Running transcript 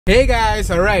Hey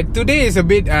guys, alright, today is a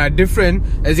bit different.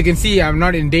 As you can see, I'm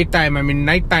not in daytime, I'm in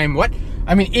nighttime. What?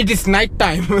 I mean, it is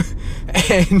nighttime.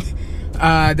 And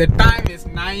the time is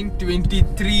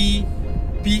 9:23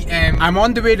 PM. I'm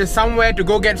on the way to somewhere to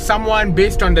go get someone.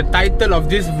 Based on the title of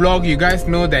this vlog, you guys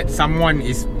know that someone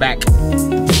is back.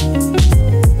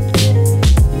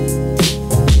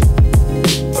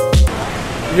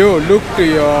 Yo, look to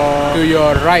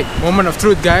your right. Moment of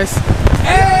truth, guys.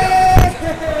 Hey!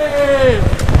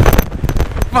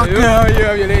 Fuck yeah,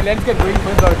 let's get going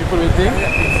first, or people will think.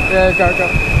 Yeah,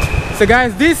 come. So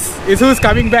guys, this is who's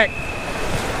coming back.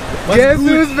 Guess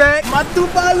who's back?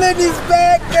 Mathu is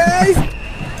back, guys.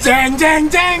 Jang.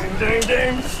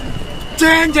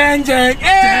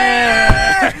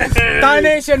 Hey!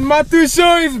 Taneshh and Mathu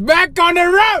show is back on the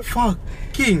road.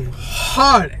 Fucking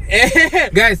hot.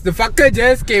 Guys, the fucker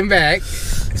just came back.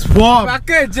 It's warm.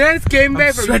 Fucker just came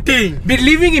back from sweating. Been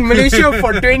living in Malaysia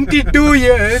for 22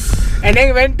 years and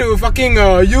then went to fucking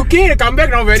UK. Come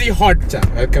back now very hot.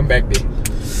 Welcome back, day.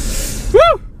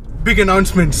 Woo! Big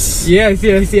announcements. Yes.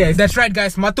 That's right,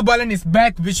 guys. Mathu is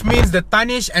back, which means the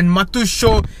Taneshh and Mathu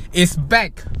show is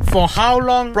back. For how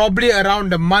long? Probably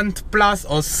around a month plus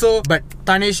or so. But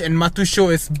Taneshh and Mathu show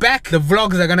is back. The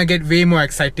vlogs are gonna get way more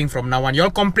exciting from now on. You're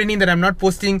complaining that I'm not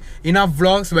posting enough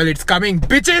vlogs. Well, it's coming,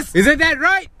 bitches. Isn't that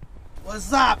right?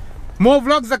 What's up? More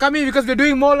vlogs are coming because we're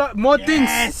doing more things.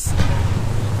 Yes.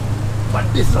 What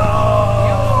is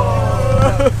up?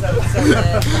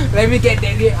 Let me get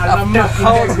that.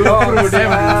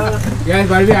 Guys,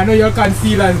 by the way, I know y'all can't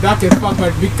see like dark as fuck,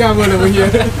 but big camera over here.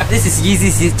 This is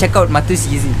Yeezy. Check out Mathu's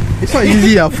Yeezy. It's not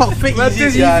easy, fuck fake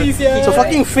Mathu's easy. Yeezy, It's a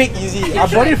fucking fake easy. I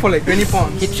bought it for like 20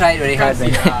 pounds. He tried very hard,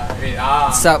 man.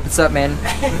 What's up, man?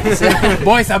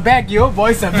 Boys are back, yo.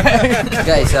 Boys are back.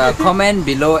 Guys, comment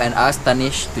below and ask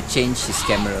Taneshh to change his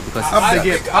camera because Up the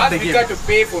game. Ask Vika to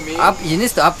pay for me. he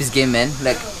needs to up his game, man.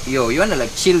 Like, yo, you wanna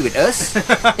like chill with us?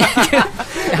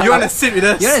 You wanna sit with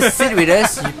us? You wanna sit with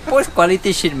us? You post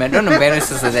quality shit, man. Don't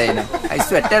embarrass us there, you know. I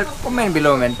swear, comment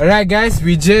below, man. Alright, guys,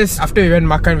 after we went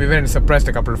makan, we went and surprised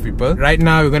a couple of people. Right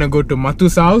now, we're gonna go to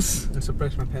Mathu's house And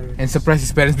surprise my parents. and surprise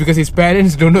his parents because his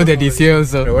parents don't know that he's here.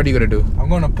 So, what are you gonna do? I'm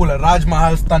gonna pull a Raj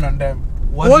Mahal stun on them.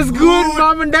 What's good,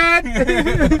 mom and dad?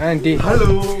 Auntie.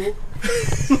 Hello.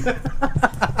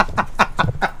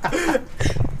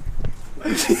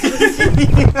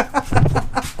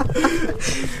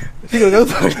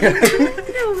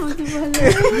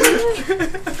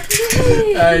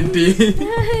 Auntie.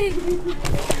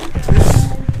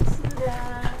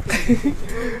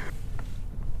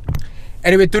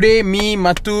 Anyway, today me,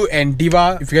 Mathu and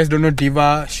Diva. If you guys don't know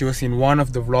Diva, she was in one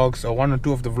of the vlogs or one or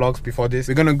two of the vlogs before this.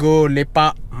 We're gonna go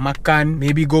lepak, makan,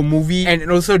 maybe go movie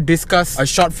and also discuss a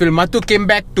short film. Mathu came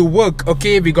back to work.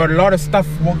 Okay, we got a lot of stuff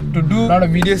to do, a lot of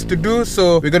videos to do,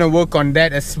 so we're gonna work on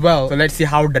that as well. So let's see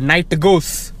how the night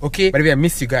goes. Okay, by the way, I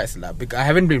miss you guys because I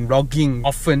haven't been vlogging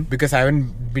often because I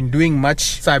haven't been doing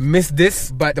much, so I missed this.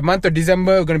 But the month of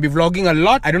December, we're gonna be vlogging a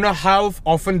lot. I don't know how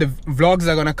often the vlogs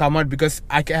are gonna come out because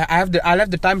I'll have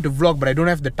the time to vlog, but I don't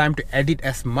have the time to edit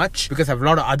as much because I have a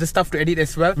lot of other stuff to edit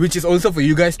as well, which is also for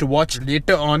you guys to watch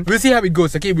later on. We'll see how it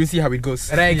goes, okay? We'll see how it goes.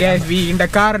 Alright, guys, we in the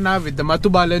car now with the Mathu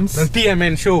Balance. The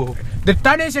TMN show. The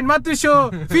Taneshh and Mathu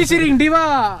show featuring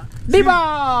Diva!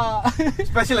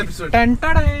 Special episode. Dun,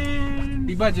 dun, dun.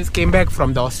 Diva just came back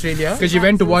from the Australia because she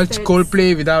went to watch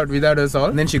Coldplay without us all.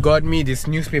 And then she got me this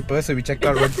newspaper, so we checked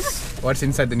out what's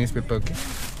inside the newspaper, okay?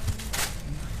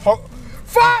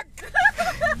 Fuck!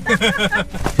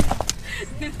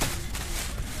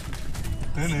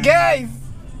 Guys!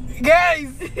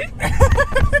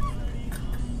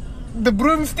 The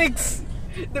broomsticks!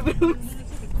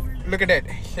 Look at that.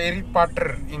 Harry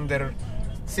Potter in their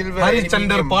silver Harry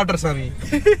Chandar aluminium. Potter, sorry.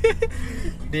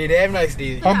 They damn nice,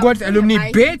 dude. Hogwarts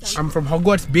alumni, bitch! I'm from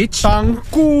Hogwarts, bitch.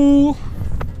 Tangku!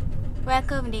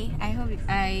 Welcome, day. I hope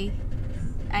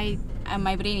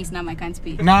my brain is numb. I can't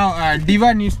speak. Now,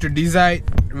 Diva needs to decide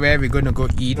where we're gonna go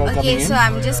eat. Okay, so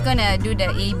I'm just gonna do the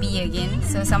AB again.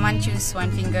 So someone choose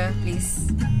one finger, please.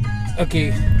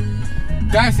 Okay.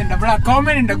 Guys,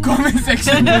 comment in the comment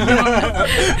section.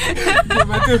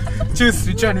 Choose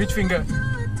which finger.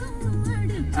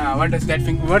 What does that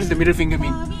finger? What does the middle finger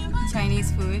mean?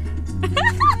 Chinese food.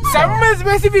 Some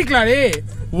specific lah, eh?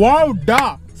 Wow,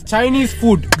 da. Chinese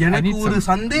food. எனக்கு ஒரு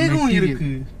சந்தேகம்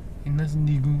இருக்கு. என்ன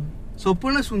சந்தேகம்?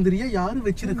 சொப்பன சுந்தரியா யாரு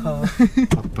வெச்சிருக்கா?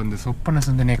 அப்ப இந்த சொப்பன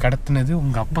சுந்தரியை கடத்துனது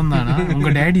உங்க அப்பன் தானா? உங்க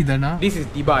டாடி தானா? This is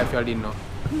Diva, if you all didn't know.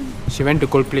 She went to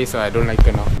Coldplay, so I don't like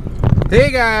her now. Hey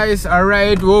guys,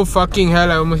 alright, whoa fucking hell,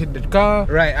 I almost hit the car.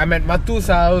 Right, I'm at Mathu's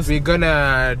house. We're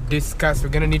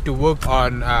gonna need to work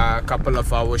on a couple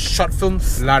of our short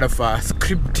films. A lot of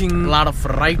scripting, a lot of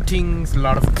writings, a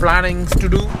lot of plannings to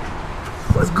do.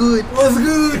 What's good? What's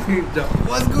good?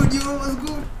 What's good, you? What's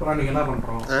good? நீங்க என்ன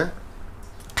பண்றோம்?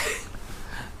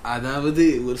 அதாவது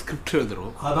ஒரு script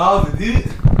எழுதுறோம். அதாவது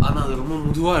ஆனா அது ரொம்ப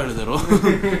முதுவா எழுதுறோம்.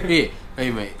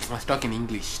 Hey, must talk in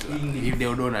English. If they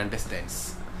don't understand.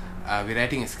 We're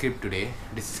writing a script today.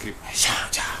 This is script.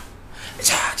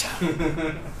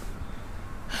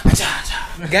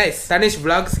 Guys, Taneshh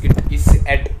vlogs, it is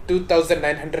at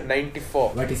 2,994.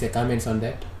 What is your comments on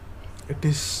that? it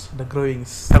is the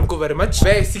growings. Thank you very much.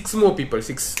 Where 6 more people?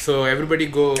 6. So everybody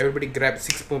grab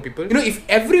 6 more people. You know, if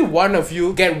every one of you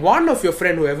get one of your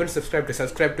friend who haven't subscribed to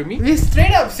subscribe to me, we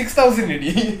straight up 6,000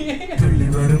 already.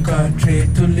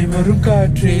 துள்ளி வரும்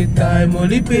காற்றே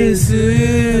தாய்மொழி பேசு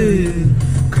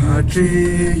காற்றே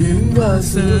என்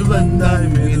வாசல் வந்தாய்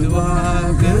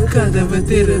மெதுவாக கதவு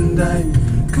திறந்தாய்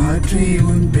காற்றே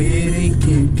உன் பேரை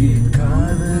கேட்டேன்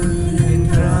காதல்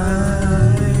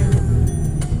என்றாய்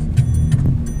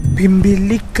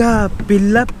பிம்பிலிக்கா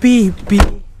பில்லா பீப்பி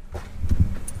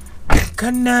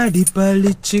கண்ணாடி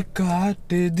பளிச்சு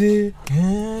காட்டுது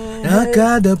நான்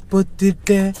காத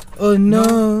பொத்திட்டேன் ஓ நோ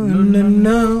நோ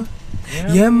நோ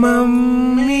என்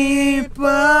மம்மி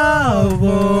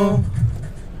பாவம்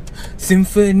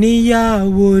சிம்பனியா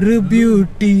ஒரு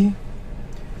பியூட்டி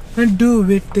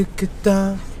டூவெட்டுக்கு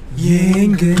தான்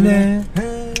ஏங்குன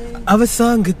அவ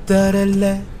சாங்கு தரல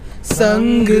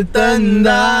சங்கு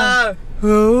தந்தா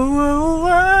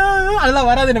அதெல்லாம்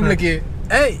வராது நம்மளுக்கு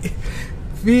ஏய்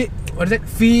what is that?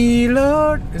 Feel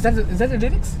out. Is that the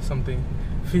lyrics? Something.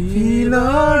 Feel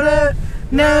out.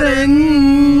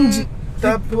 Naranj.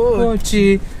 Tapochi.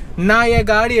 நாய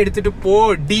காடி எடுத்துட்டு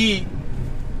போடி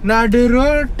நடு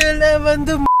ரோட்டுல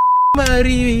வந்து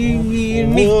மாறி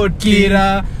நிக்கிறா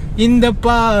இந்த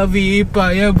பாவி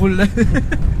பயபுள்ள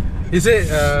Is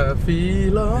it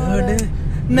feel out.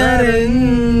 Naranj.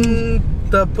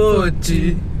 Tapochi.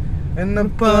 என்ன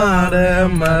பாட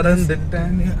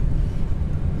மறந்துட்டானே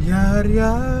யார்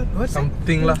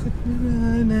something lah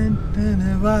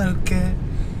வாழ்க்கை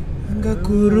அங்க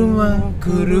kurma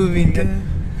குருவிங்க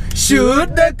shoot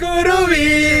the kuruvi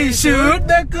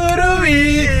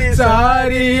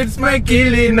sorry it's my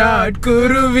killy not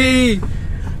kuruvi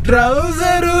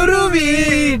trouser uruvi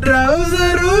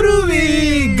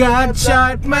got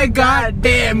shot my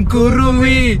goddamn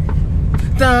kuruvi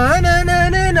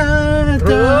ta-na-na-na-na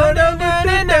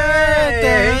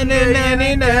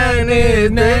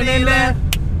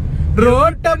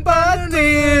ரோட்டம் பார்த்து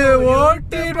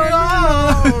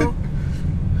ஓட்டிடுவோம்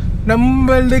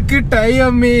நம்மளுக்கு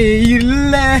டைமே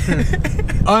இல்ல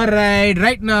Alright,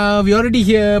 right now we already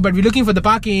here but we're looking for the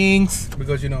parkings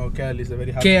because you know KL is a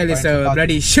very hard KL is a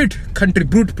bloody shit country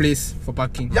brute place for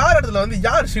parking. யார் இடத்துல வந்து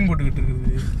யார் scene போட்டுக்கிட்டு இருக்குது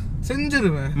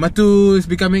செஞ்சிருவேன். Mathu is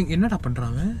becoming என்னடா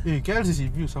பண்றாங்க? ஏய் KLCC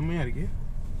view செமையா இருக்கு.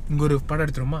 இங்க ஒரு படம்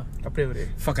எடுத்துறோமா? அப்படியே வரே.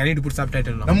 Fuck, I need to put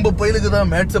subtitle now. நம்ம பையலுக்கு தான்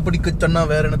மேத்ஸ் படிக்க சொன்னா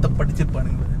வேற என்னத்த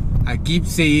படிச்சிருப்பானுங்க. I keep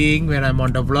saying when I'm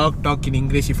on the vlog talk in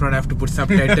English if not I have to put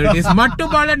subtitle. This Mattu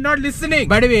Balan not listening.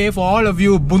 By the way, for all of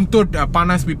you Buntut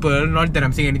Panas people, not that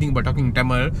I'm saying anything about talking in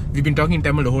Tamil. We've been talking in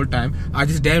Tamil the whole time. I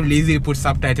just damn lazy to put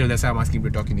subtitle. That's why I'm asking you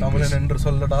to talk in English. தமிழன் என்று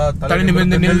சொல்லடா தலை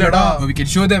நிமிர்ந்து நில்லடா. We can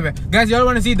show them. Guys, y'all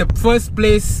want to see the first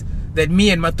place that me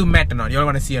and Mathu met or not? Y'all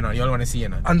want to see or not? Y'all want to see or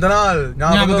not? அந்த நாள்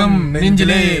ஞாபகம்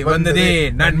நெஞ்சிலே வந்ததே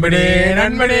நண்பனே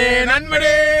நண்பனே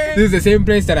நண்பனே. This is the same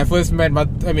place that I first met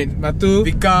Mathu,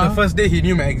 Vika. The first day he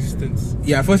knew my existence.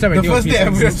 Yeah, first time I knew his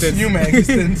existence. Knew my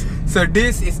existence. So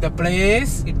this is the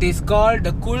place. It is called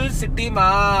the Cool City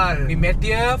Mall. We met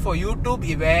here for YouTube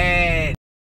event.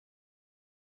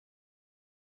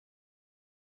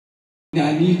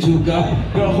 I need you, girl.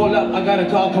 Girl, hold up, I got a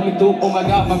call coming through. Oh my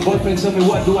god, my boyfriend tell me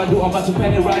what do I do? I'm about to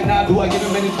panic right now. Do I give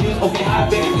him any excuse? Okay, hi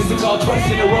babe, this is called twice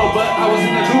in a row, but I was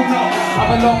in the room now.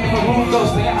 I'm alone in my room though,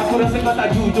 stay. I couldn't say that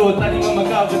judo. Tadi mama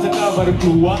kau kata kau baru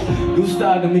keluar. Gusta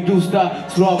demi gusta,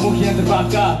 straw mungkin yang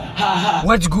terbakar. Ha ha.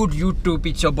 What's good YouTube?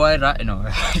 It's your boy right no.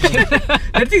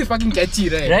 That thing is fucking catchy,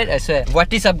 right? Right, I swear.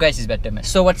 What is up guys is better man.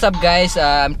 So what's up guys,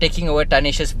 I'm taking over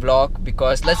Tanesh's vlog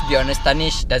because let's be honest,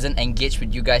 Tanesh doesn't engage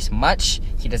with you guys much.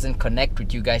 He doesn't connect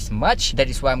with you guys much. That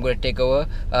is why I'm going to take over.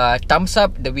 Thumbs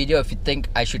up the video if you think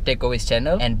I should take over his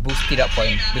channel and boost it up for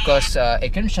him. Because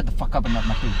can you shut the fuck up and not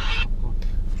Mathu?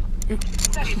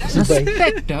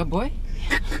 Respect, boy.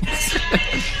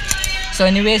 So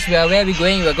anyways, where are we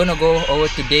going? We're going to go over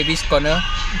to Davy's Corner.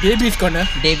 Davy's Corner?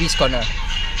 Davy's Corner.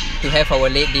 To have our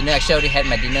late dinner. Actually I already had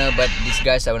my dinner, but these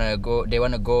guys they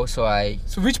want to go, so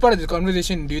So which part of the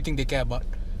conversation do you think they care about?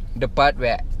 the part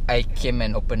where I came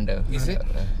and opened the. Is it?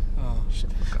 Shut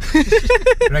the fuck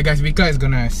up. Right, guys, Vika is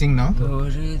gonna sing now.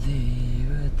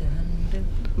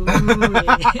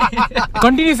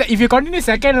 Continue. If you continue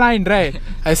second line, right?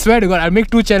 I swear to God, I'll make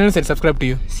 2 channels and subscribe to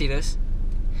you. Serious?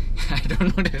 I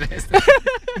don't know the rest.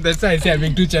 That's why I say I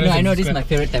make 2 channels. No, I and know this is subscribe. my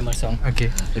favorite Tamil song. Okay.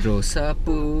 Rosa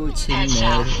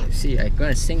Puchina. See, I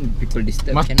gonna sing. People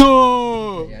disturb.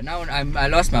 Mathu! Yeah, now I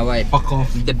lost my wife. Fuck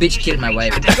off. The bitch killed my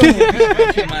wife.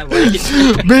 My wife.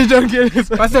 Bitch, don't kill us.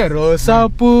 What's that? Rosa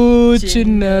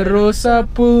Puchina, Rosa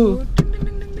Pu.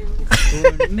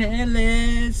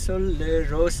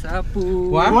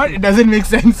 What? It doesn't make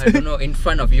sense. I don't know. In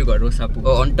front of you got Rosapu.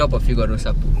 Or on top of you got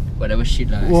Rosapu. Whatever shit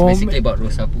lah. It's basically about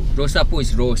Rosapu. Rosapu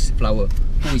is rose flower.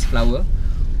 Pu is flower.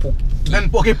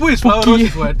 Then okay, Pu is flower, rose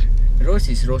is what? Rose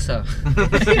is Rosa.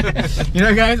 You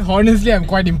know, guys, honestly, I'm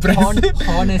quite impressed.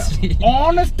 Honestly.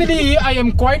 Honestly, I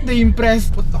am quite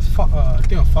impressed. What the fuck? I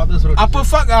think of Father's Road. Apa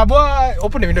fuck? Boy,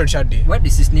 open the window and shut it. What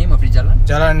is his name of the jalan?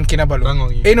 Jalan Kinabalu.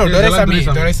 Bangong. No, Jalan Doresami.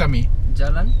 Doresami. Doresami.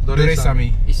 Jalan?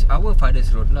 Doresami. It's our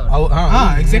father's road lah.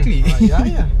 Exactly.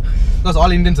 Yeah. Because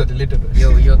all Indians are related.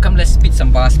 Yo, come let's spit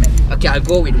some bars, man. Okay, I'll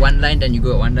go with one line, then you go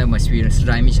with one line. Must we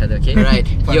rhyme each other, okay? Right.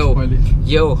 Yo,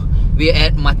 we're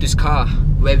at Mathu's car,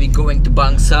 where we going to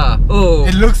Bangsa. Oh,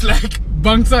 It looks like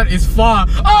Bangsan is far.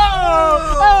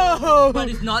 Oh! but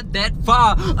it's not that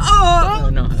far. Oh,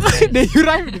 no. Then you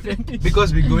rhyme differently.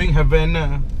 Because we're going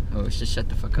Havana. Oh, shut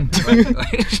the fuck up.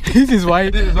 This is why.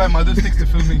 This is why mother sticks to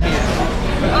filming.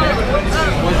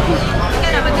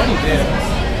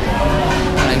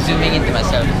 I'm zooming into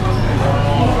myself.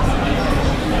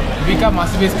 Vika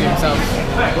masturbates to himself.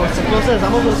 Closer,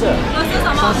 some more closer.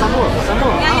 Some more.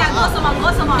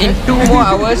 In 2 more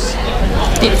hours,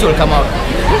 tips will come out.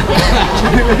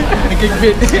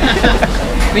 Clickbait.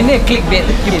 We need a clickbait.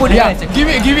 You put Yeah, here.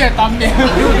 give me a thumbnail.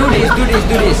 Do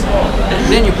this.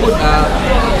 Then you put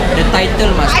the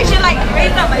title must. I should like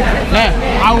raise up my Nah,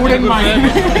 I wouldn't mind.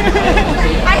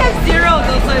 I have 0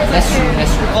 though, so it's That's true. okay.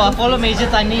 That's true. Oh, follow Major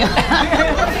Tani.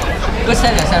 Go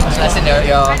sell yourself. Listen, I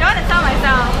don't want to tell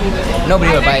myself.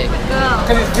 nobody will buy it. Girl.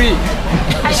 Because it's free.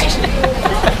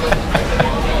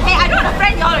 Hey, I don't want to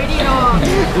friend y'all already, you know.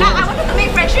 Like, I wanted to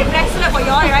make friendship bracelet for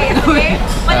y'all, right, yesterday.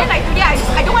 But then like today,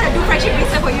 I don't want to do friendship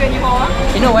bracelet for you anymore.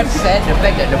 You know what's sad? The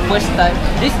fact that the first time,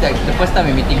 this is like the first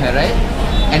time we're meeting her, right?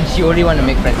 And she only want to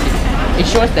make friendship. It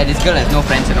shows that this girl has no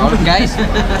friends at all. Guys,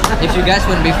 if you guys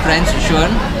want to be friends with Shuan,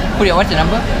 put your, what's your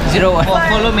number? 01.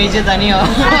 Follow Major Tani on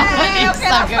Okay,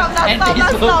 Instagram and let's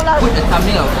Facebook. stop. Put the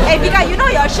thumbnail. Hey, Vika, you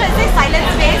know your shirt says silent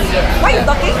space. Why you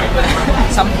talking?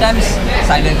 Sometimes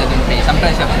silence doesn't play.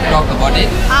 Sometimes you have to talk about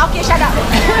it. Okay, shut up.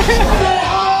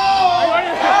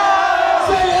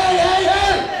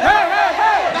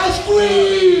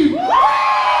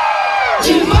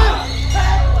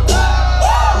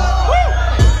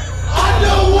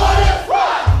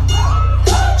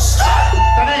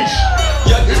 Taneshh,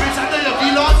 if it's under your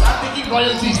vlogs, I'm taking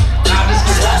royalties. Nah, I'm just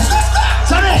kidding.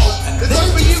 Taneshh, this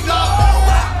is for you, dog.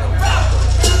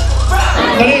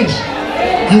 Taneshh,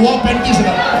 you wore panties or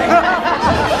not?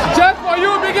 Just for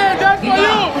you, Biggie, just for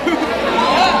you.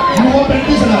 You wore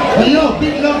panties or not? But yo,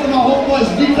 big love to my homeboys.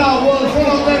 Vika, world,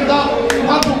 follow them, dog.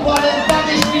 Mathu and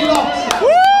Taneshh vlogs. I'm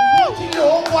watching your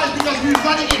homeboys because we're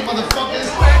running it, motherfuckers.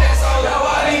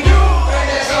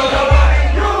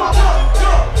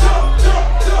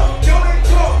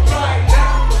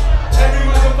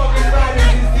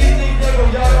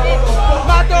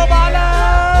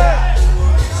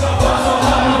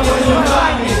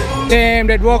 Damn,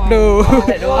 that walk though.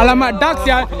 Alamak, ducks,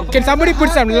 yeah. Can somebody put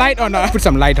some light on her? Put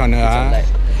some light on her.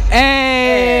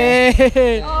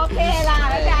 Hey. Okay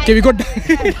lah. Okay, we go.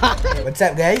 What's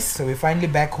up, guys? So we're finally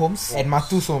back home at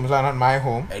Mathu's home, so not my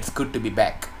home. It's good to be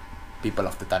back, people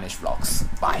of the Taneshh vlogs.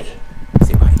 Bye.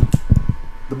 Say bye.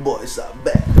 The boys are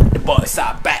back. The boys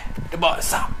are back. The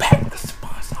boys are back. The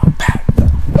boys are back.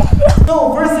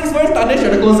 No, first things first, Taneshh,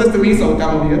 you're the closest to me, so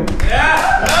come over here.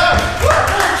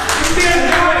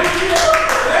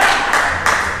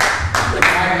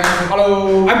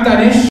 Hello, I'm Taneshh.